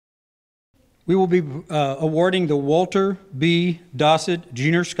We will be awarding the Walter B. Dossett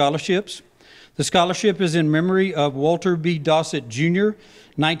Jr. Scholarships. The scholarship is in memory of Walter B. Dossett Jr.,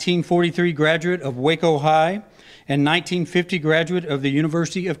 1943 graduate of Waco High and 1950 graduate of the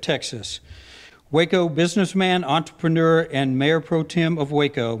University of Texas. Waco businessman, entrepreneur, and mayor pro tem of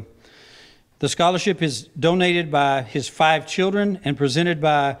Waco. The scholarship is donated by his 5 children and presented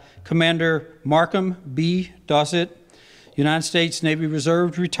by Commander Markham B. Dossett, United States Navy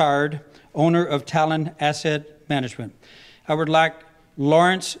Reserve retired, owner of Talon Asset Management. I would like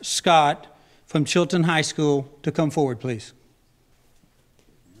Lawrence Scott from Chilton High School to come forward, please.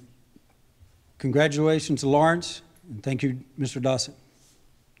 Congratulations, Lawrence, and thank you, Mr. Dossett.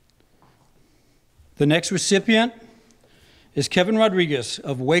 The next recipient is Kevin Rodriguez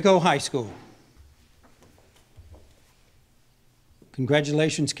of Waco High School.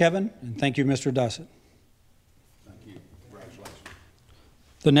 Congratulations, Kevin, and thank you, Mr. Dossett. Thank you. Congratulations.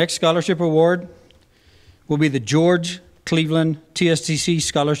 The next scholarship award will be the George Cleveland TSTC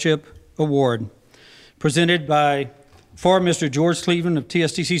Scholarship Award, presented for Mr. George Cleveland of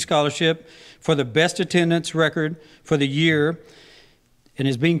TSTC Scholarship for the best attendance record for the year, and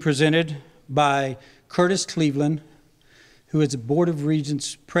is being presented by Curtis Cleveland, who is the Board of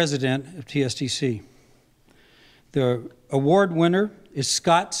Regents President of TSTC. The award winner is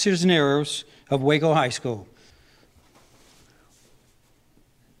Scott Cisneros of Waco High School.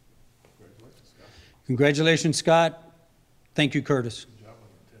 Congratulations, Scott. Thank you, Curtis.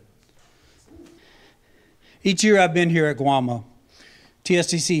 Each year I've been here at GWAMA,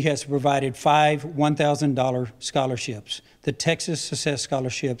 TSTC has provided 5 $1,000 scholarships, the Texas Success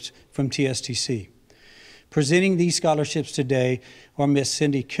Scholarships from TSTC. Presenting these scholarships today are Miss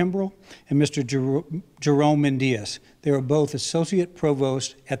Cindy Kimbrell and Mr. Jerome Mendias. They are both Associate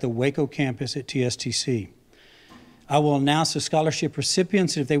Provost at the Waco campus at TSTC. I will announce the scholarship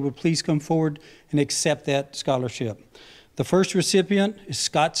recipients if they would please come forward and accept that scholarship. The first recipient is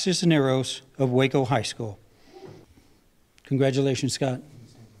Scott Cisneros of Waco High School. Congratulations, Scott.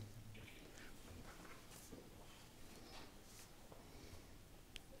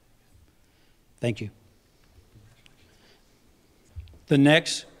 Thank you. The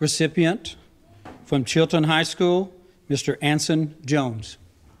next recipient from Chilton High School, Mr. Anson Jones.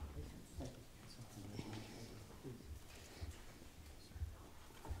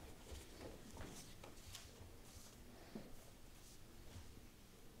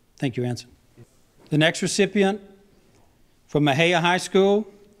 Thank you, Anson. The next recipient from Mahia High School,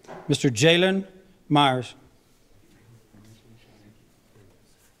 Mr. Jalen Myers.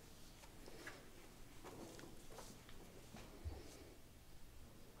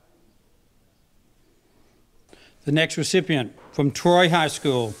 The next recipient from Troy High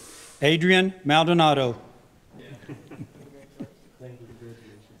School, Adrian Maldonado.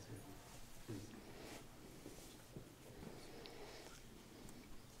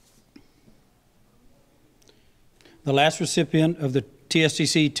 The last recipient of the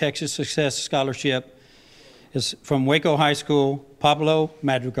TSTC Texas Success Scholarship is from Waco High School, Pablo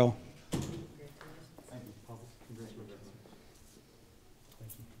Madrigal. Thank you, Pablo. Congratulations.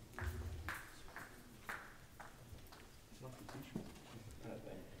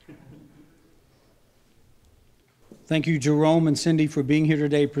 Thank you, Jerome and Cindy, for being here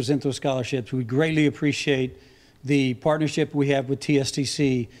today to present those scholarships. We greatly appreciate the partnership we have with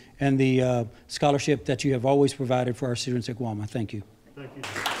TSTC and the scholarship that you have always provided for our students at GWAMA. Thank you. Thank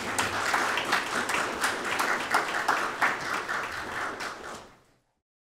you.